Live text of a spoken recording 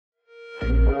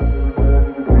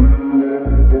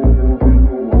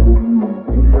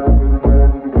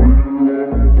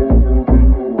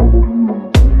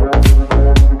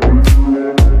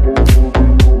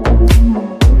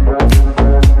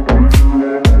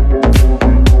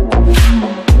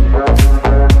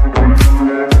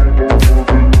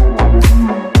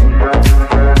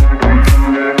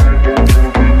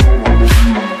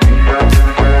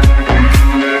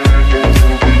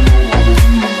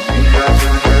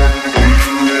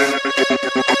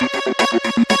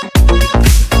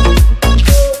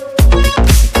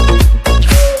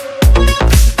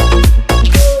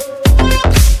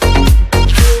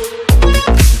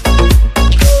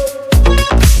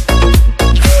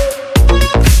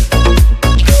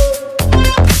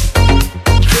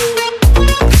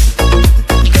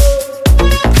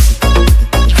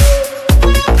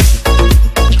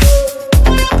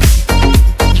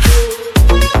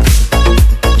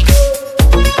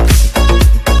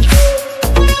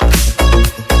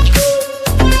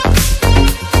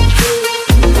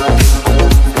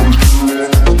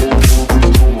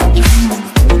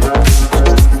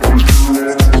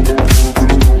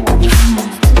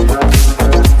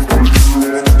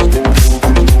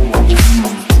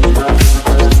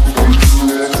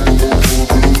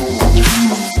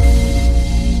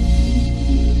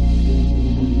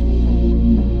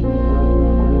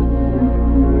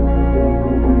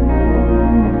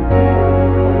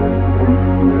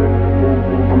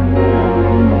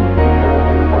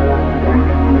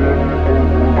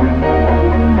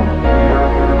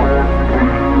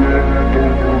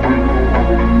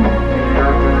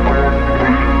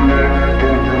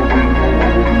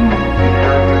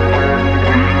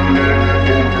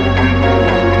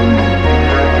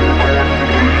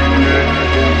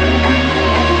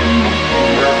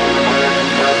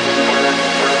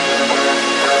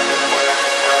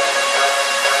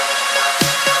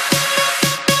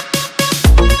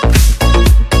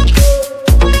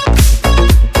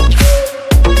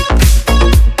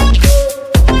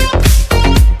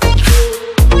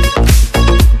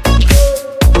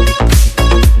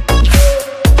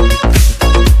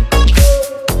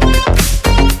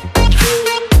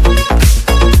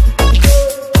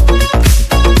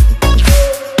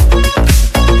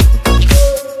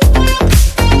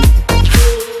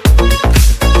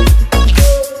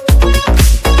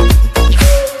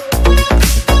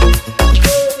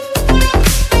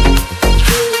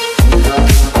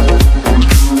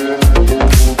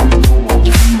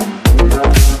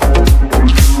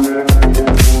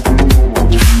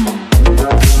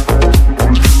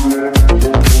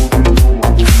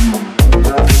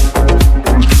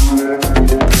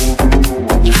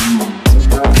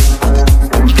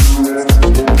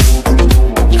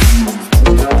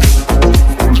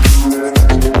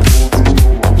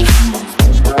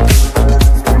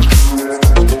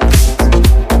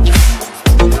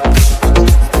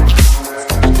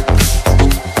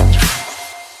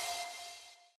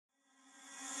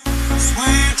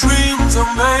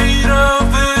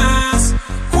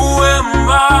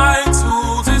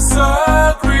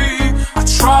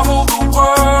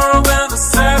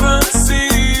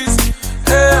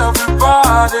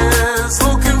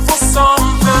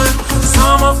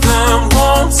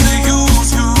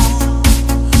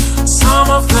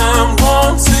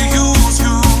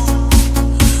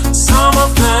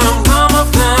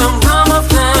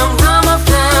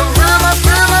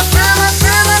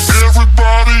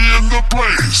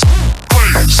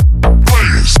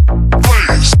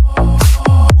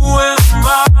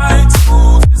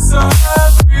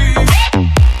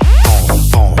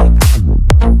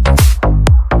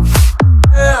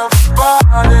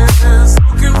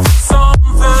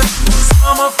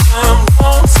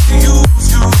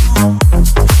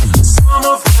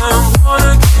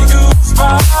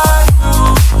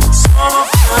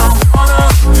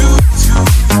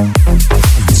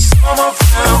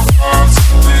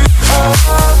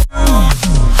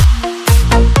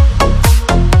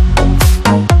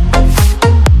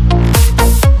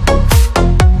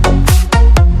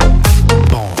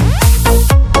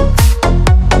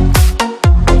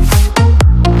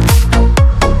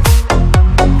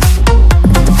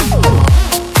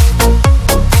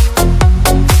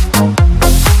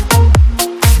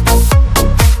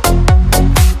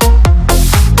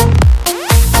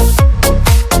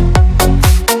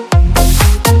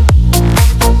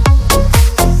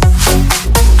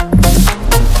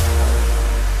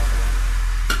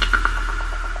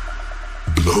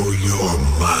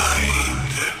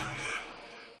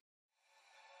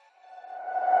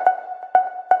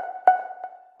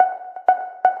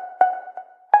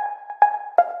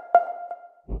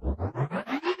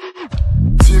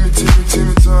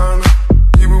Timmy Turner.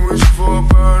 You been wishing for a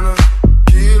burner.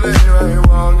 Key lady right here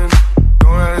walking.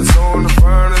 Know that it's on the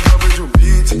burner. Double your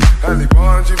BT. Ali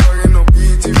Bonji fucking no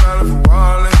BT. Valid for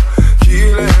wildin'.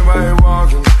 Key lady right here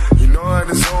walking. You know that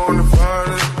it's on the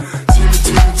burner. Timmy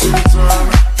Turner.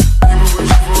 You been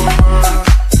wishing for a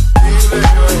burner. Key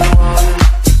lady right here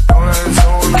walking. Know that it's on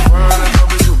the burner. Double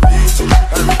your BT.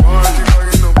 Ali Bonji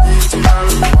fucking no BT.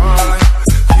 Valid for wildin'.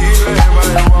 Key lady right here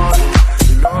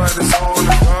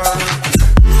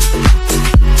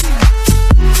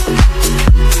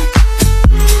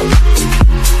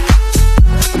walking.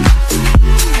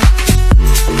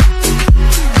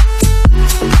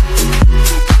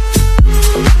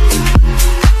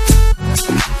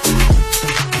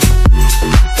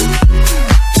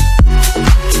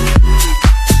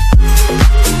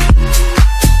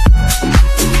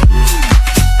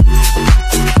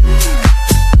 You know that it's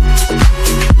on the burner.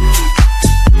 Timmy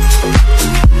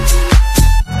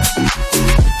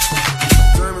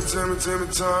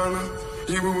Turner,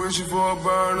 you been wishing for a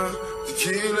burner.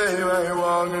 Tequila, right here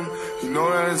walking. You know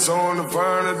that it's on the burner, but bitch, you BT. Ali Bonji, fucking no BT, valid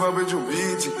for wildin'.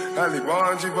 Tequila, right here walking.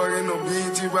 You know that it's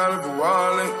on the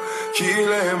burner. Timmy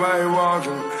Turner,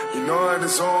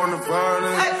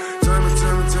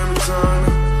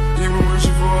 you been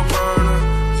wishing for a burner.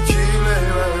 Tequila,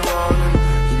 right here walking.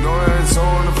 You know that it's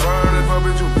on the burner, but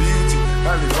bitch, you BT.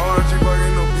 Ali Bonji,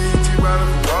 fucking no BT, valid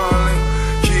for wildin'.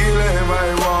 Tequila, right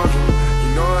here walking. You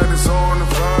know that it's on the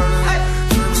burner.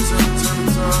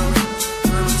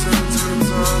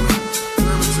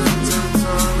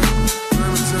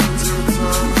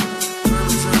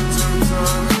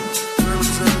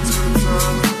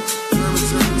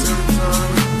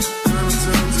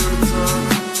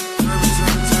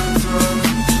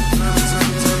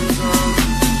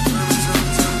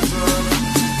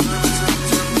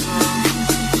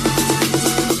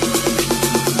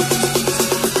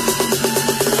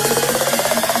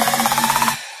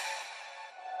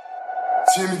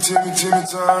 Timmy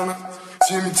Turner,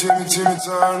 Timmy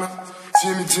Turner,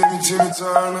 Timmy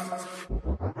Turner,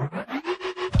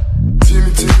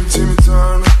 Timmy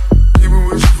Turner, you been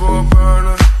wishing for a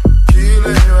burner. Key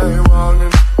lady right here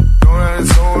walking. Know that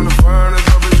it's on the burner,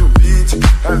 double your BT.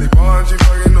 Ali Bonji,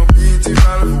 fucking no BT,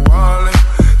 valid for wildin'.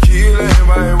 Key lady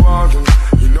right here walking.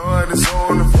 You know that it's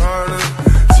on the burner.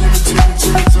 Timmy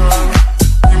Turner,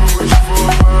 you been wishing for a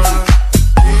burner.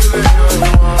 Key lady right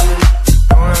here walking.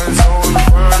 Know that it's on the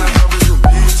burner.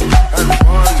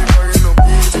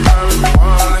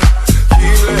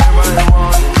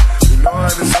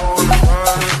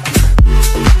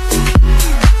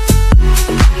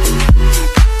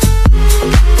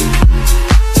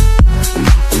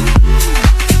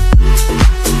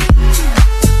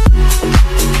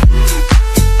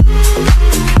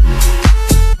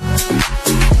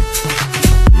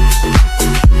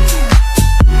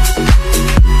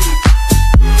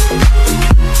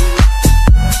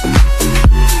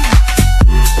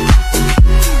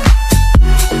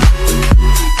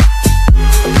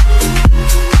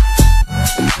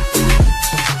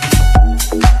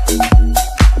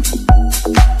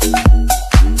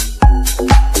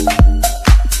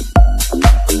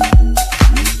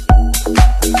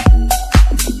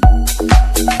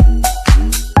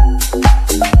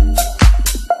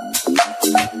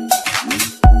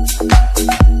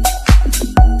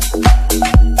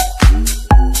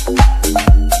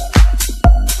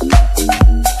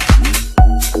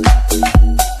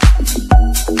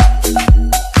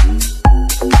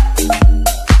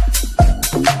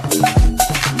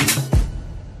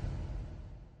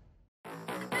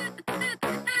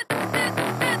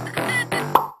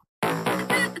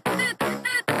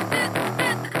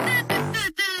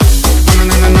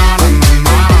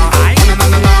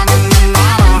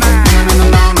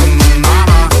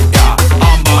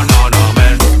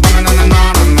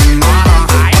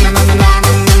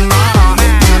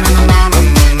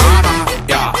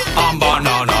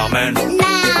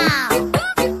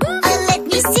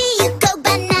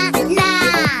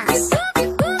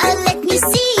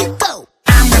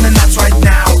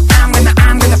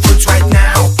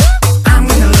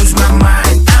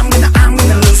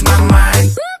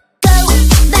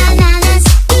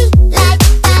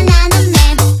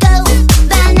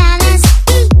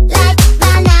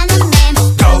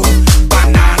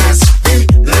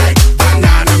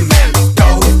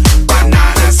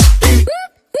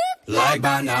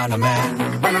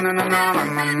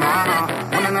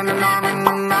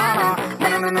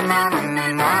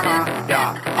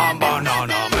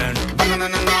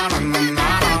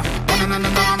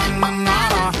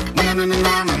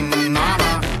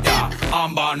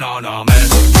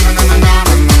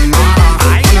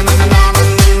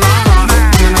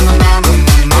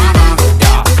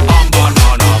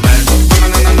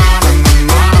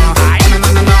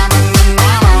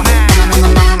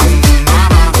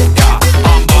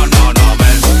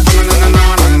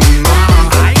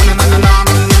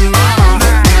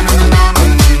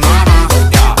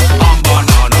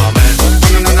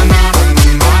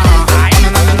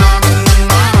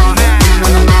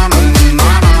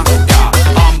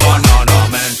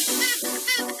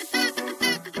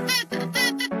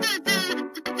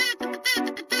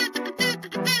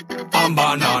 I'm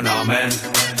banana man.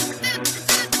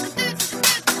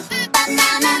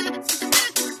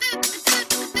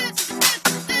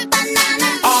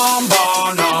 I'm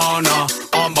banana,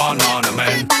 I'm banana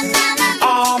man.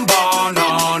 I'm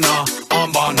banana,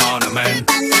 I'm banana man.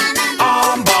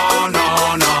 I'm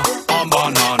banana, I'm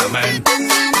banana man.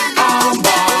 I'm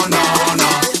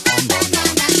banana, I'm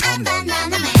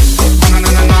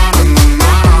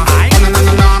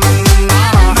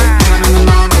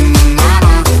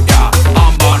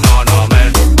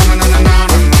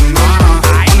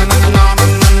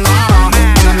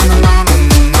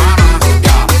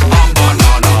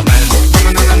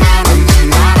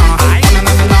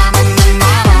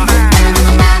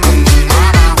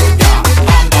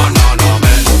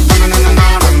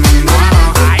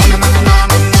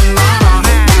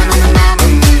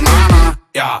banana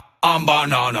man. I'm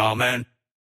banana man.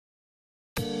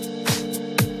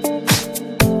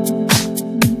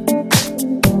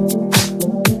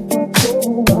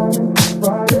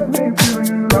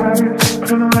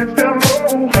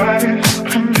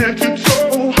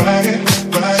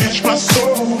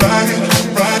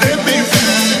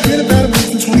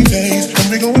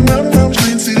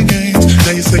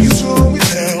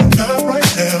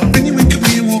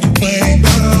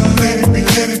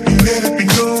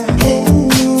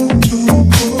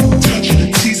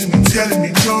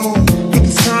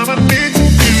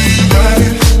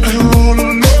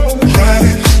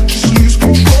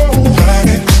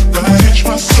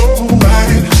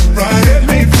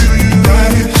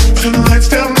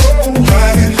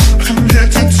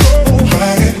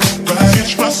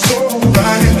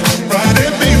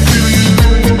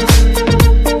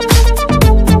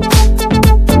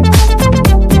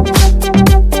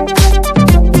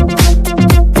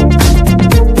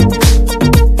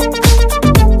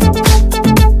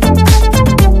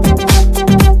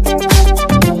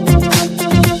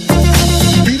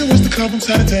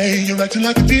 Acting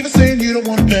like a diva saying you don't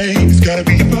wanna play. It's gotta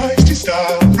be your feisty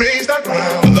style, raise that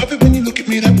ground. I love it when you look at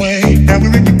me that way. Now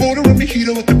we're in the border and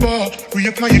mojito at the bar.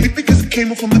 Reapply your lip because it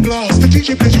came off from the glass. The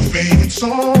DJ plays your favorite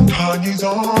song, Kanye's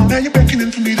on. Now you're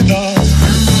beckoning for me to dance.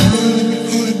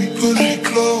 Pulling me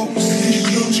close. You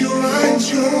close your eyes,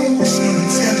 you're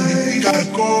telling me we gotta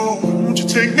go. Won't you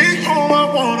take me home? I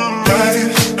wanna ride it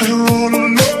and roll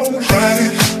alone. Ride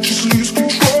it, just lose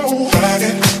control. Ride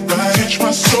it, catch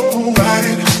my soul. Ride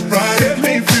it. Ride it,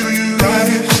 make me feel you.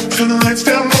 Ride it, turn the lights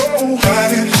down low.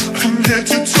 Ride it, from head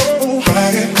to toe.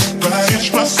 Ride it,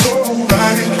 catch my soul.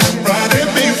 Ride it,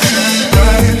 make me feel you.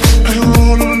 Ride it, and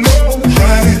roll alone.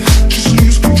 Ride it, just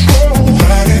lose control.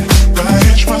 Ride it,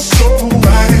 catch my soul.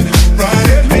 Ride it,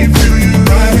 make me feel you.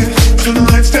 Ride it, turn the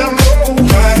lights down low.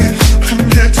 Ride it, from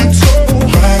head to toe.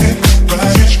 Ride it,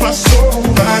 catch my soul.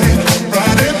 Ride it,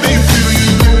 make me feel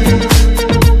you.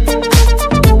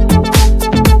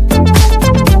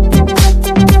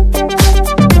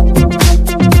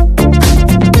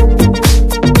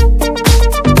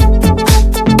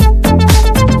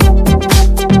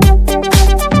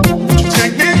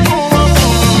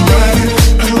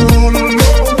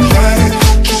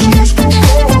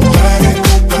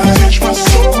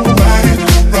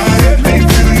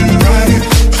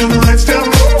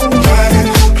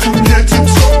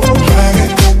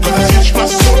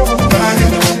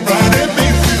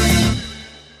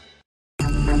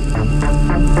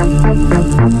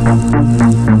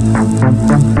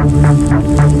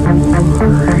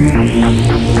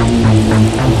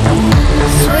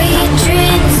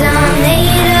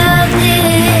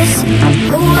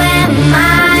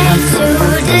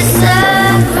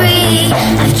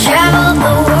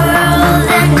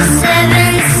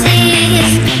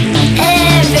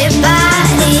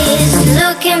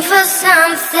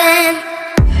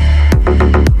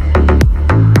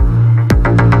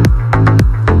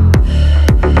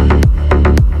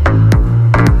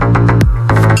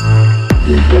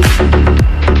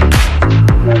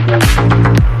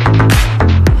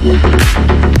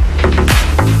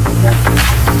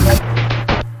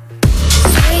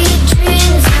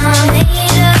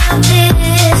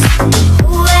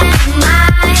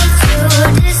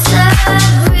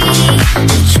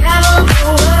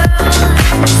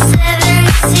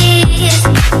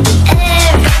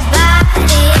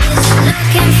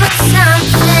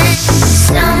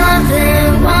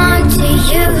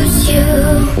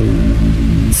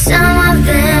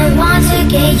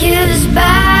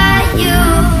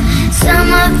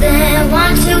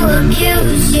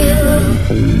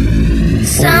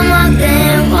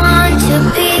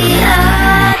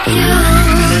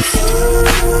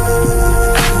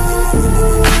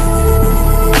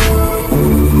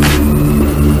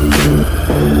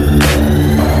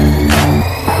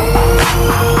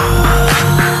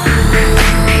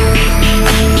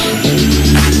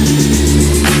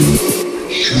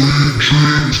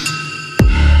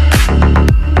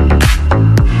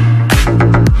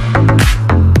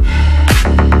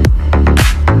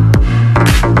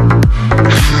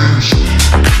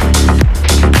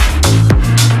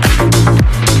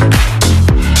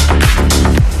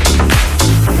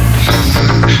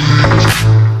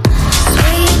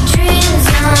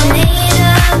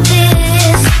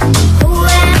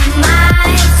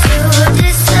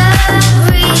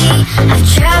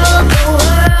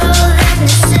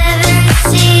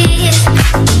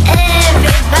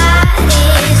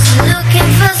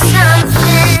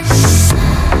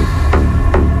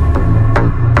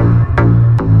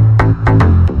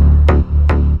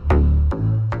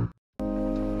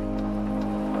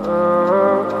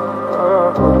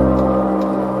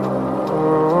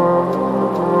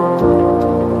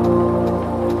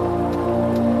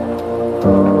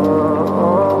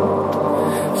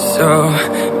 Все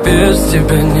без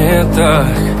тебя не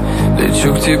так.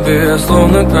 Лечу к тебе,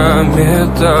 словно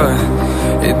комета.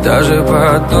 И даже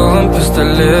под дулом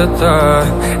пистолета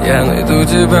я найду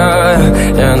тебя,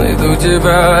 я найду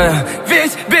тебя.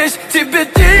 Ведь без тебя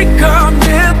дико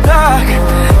мне так.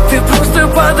 Ты просто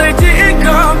подойди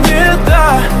ко мне,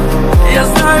 да. Я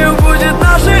знаю, будет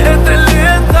наше это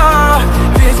лето.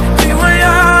 Ведь ты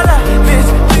моя, да,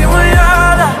 ведь ты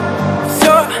моя, да.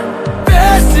 Все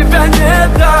без тебя не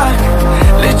так.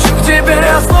 Лечу к тебе,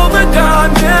 я словно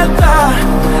комета.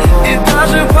 И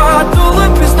даже под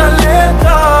дулом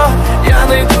пистолета я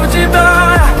найду тебя,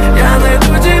 я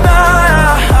найду тебя.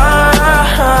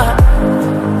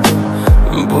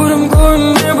 Бурым мглой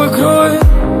небо кроет,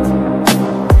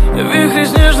 вихри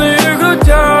снежные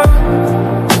крутят.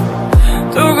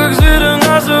 То, как зверя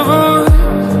нас зовут,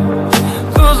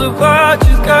 то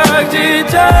заплачет, как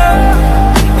дитя.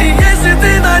 И если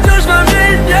ты найдешь во мне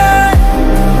день,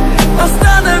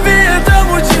 останови это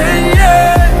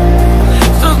мучение.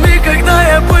 В тот миг, когда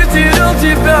я потерял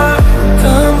тебя,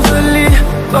 там вдали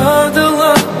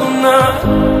падала луна.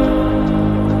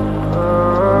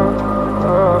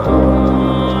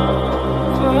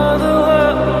 Падала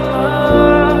луна.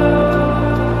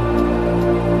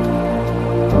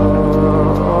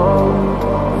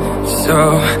 Все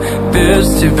без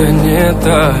тебя не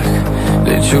так.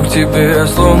 Лечу к тебе,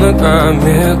 словно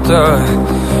комета.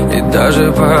 И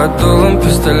даже под дулом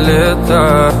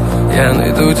пистолета я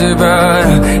найду тебя,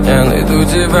 я найду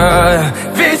тебя.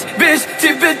 Ведь без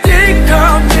тебя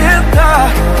дико мне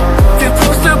так. Ты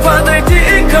просто подойди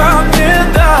ко мне,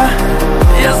 да.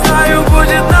 Я знаю,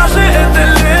 будет наше это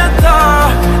лето.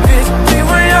 Ведь ты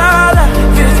моя, да,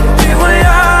 ведь ты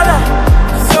моя, да.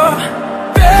 Все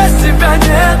без тебя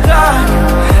не так.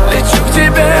 Лечу к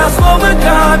тебе, я словно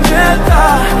комета.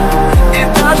 И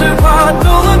даже под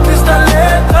дулом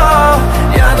пистолета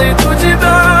я найду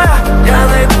тебя, я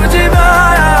найду тебя.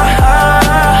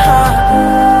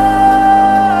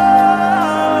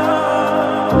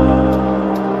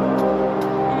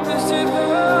 Без тебя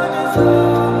не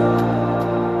так,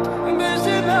 без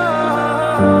тебя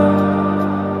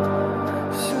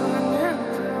все не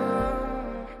так.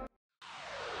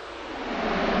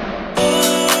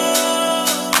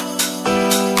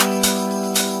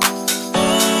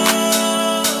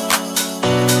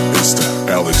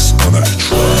 Alex on that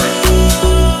track.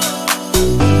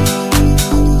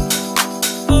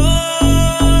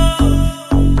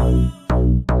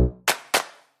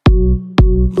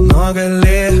 Много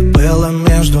ли было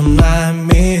между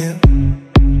нами?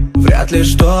 Вряд ли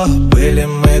что были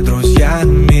мы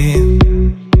друзьями.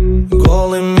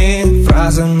 Голыми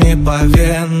фразами по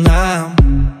венам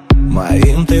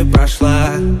моим ты прошла.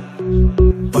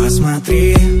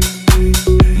 Посмотри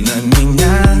на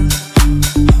меня.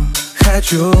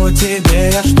 Хочу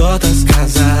тебе я что-то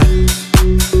сказать.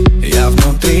 Я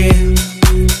внутри,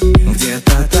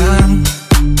 где-то там.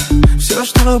 Все,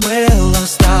 что было,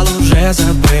 стал уже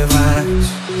забывать.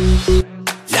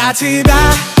 Я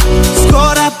тебя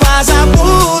скоро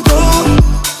позабуду.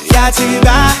 Я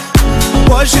тебя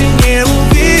больше не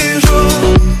увижу.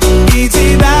 И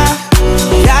тебя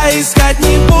я искать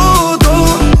не буду.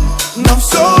 Но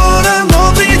все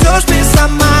равно придешь ты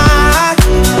сама.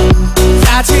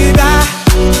 Я тебя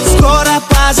скоро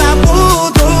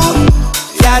позабуду.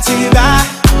 Я тебя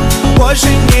больше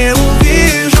не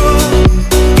увижу.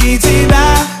 И тебя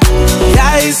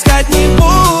я искать не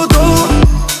буду.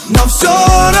 Но все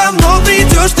равно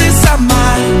придешь ты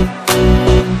сама.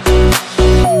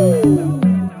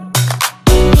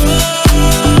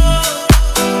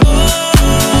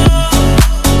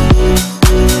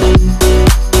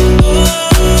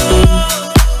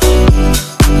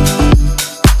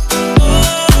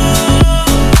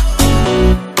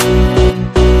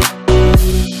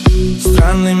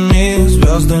 Странными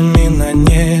звездами на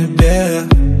небе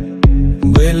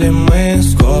были мы,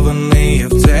 скованные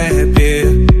в цепи.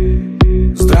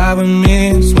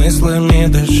 Здравыми смыслами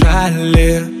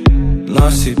дышали, но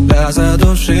себя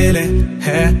задушили.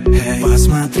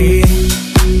 Посмотри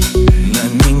на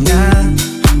меня.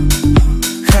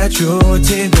 Хочу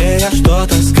тебе я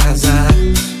что-то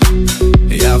сказать.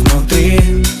 Я внутри,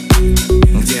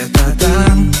 где-то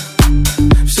там.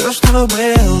 Все, что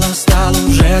было, стал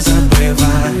уже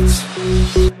забывать.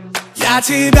 Я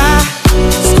тебя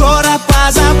скоро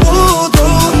позабуду.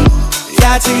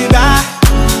 Я тебя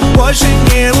больше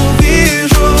не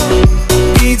увижу.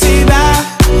 И тебя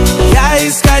я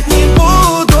искать не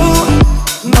буду.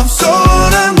 Но все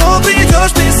равно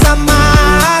придешь ты сама.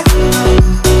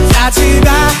 Я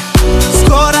тебя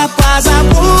скоро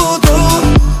позабуду.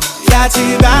 Я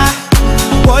тебя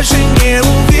больше больше не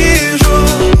увижу.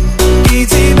 И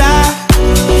тебя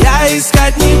я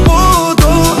искать не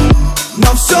буду,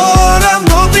 но все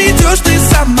равно придешь ты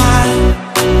сама.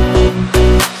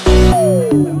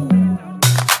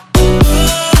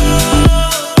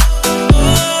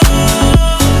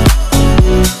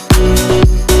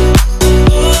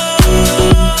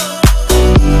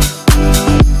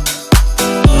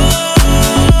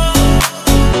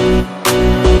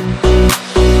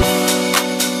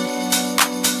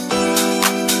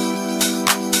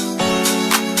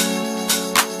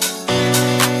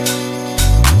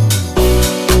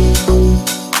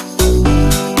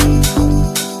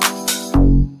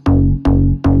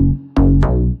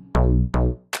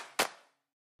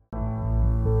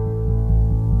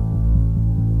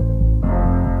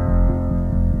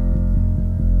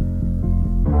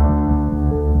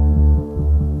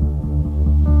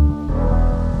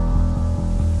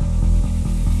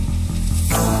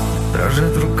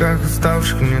 Дрожит в руках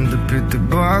оставших недопитый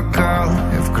бокал.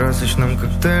 Я в красочном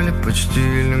коктейле почти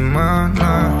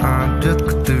лимонад.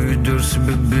 Детка, ты ведешь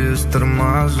себя без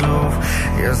тормозов.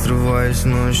 Я срываюсь в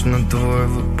ночь на твой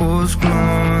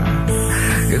выпускной.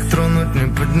 Их тронуть не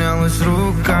поднялась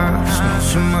рука.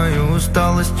 Всю мою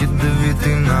усталость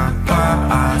ядовитый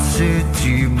напад.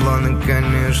 Сети бланы,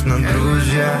 конечно,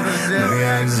 друзья, но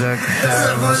я их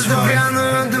закатаю в асфальт.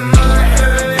 Пьяную домой,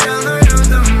 пьяную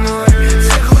домой.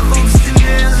 Всех лохов в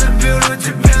стене я заберу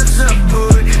тебя с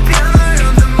собой. Пьяную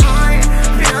домой,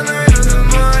 пьяную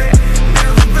домой. Мне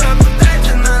пропадать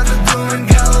не надо думать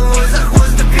головой. За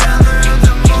хвост да пьяную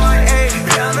домой, эй,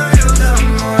 пьяную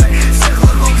домой. Всех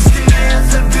лохов в стене я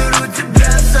заберу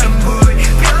тебя с собой.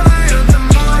 Пьяную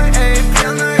домой, эй,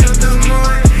 пьяную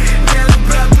домой. Мне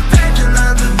пропадать не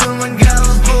надо думать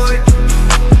головой.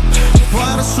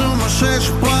 Пара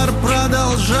сумасшедших, пара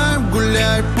продолжаем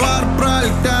гулять. Пара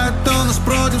пролетает, то нас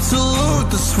против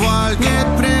целует асфальт. Нет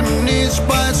времени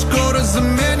спать, скоро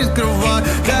заменит кровать.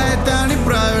 Да это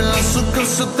неправильно, сука,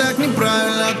 все так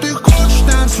неправильно. Ты хочешь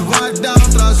танцевать до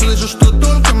утра, слышишь, что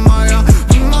только моя.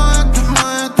 Ты моя, ты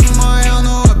моя, ты моя.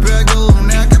 Но опять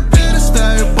головняк, я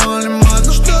перестаю понимать.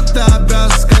 Ну что ты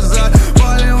обязан сказать?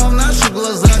 Полево в наших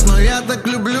глазах, но я так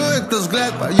люблю этот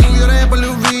взгляд. Пою я рэп о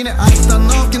любви, не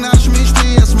остановки наши мечты.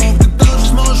 Я смог, ты тоже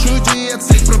сможешь уйти от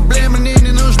всех проблем, мне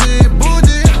не нужны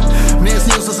буди. Мне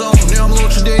снился сон, в нем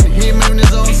лучший день, и мы вне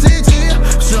зон сети.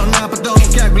 Все на потом,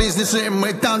 как близнецы,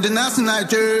 мы там, где нас не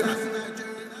найти.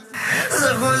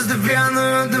 За хвост да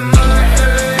пьяную домой,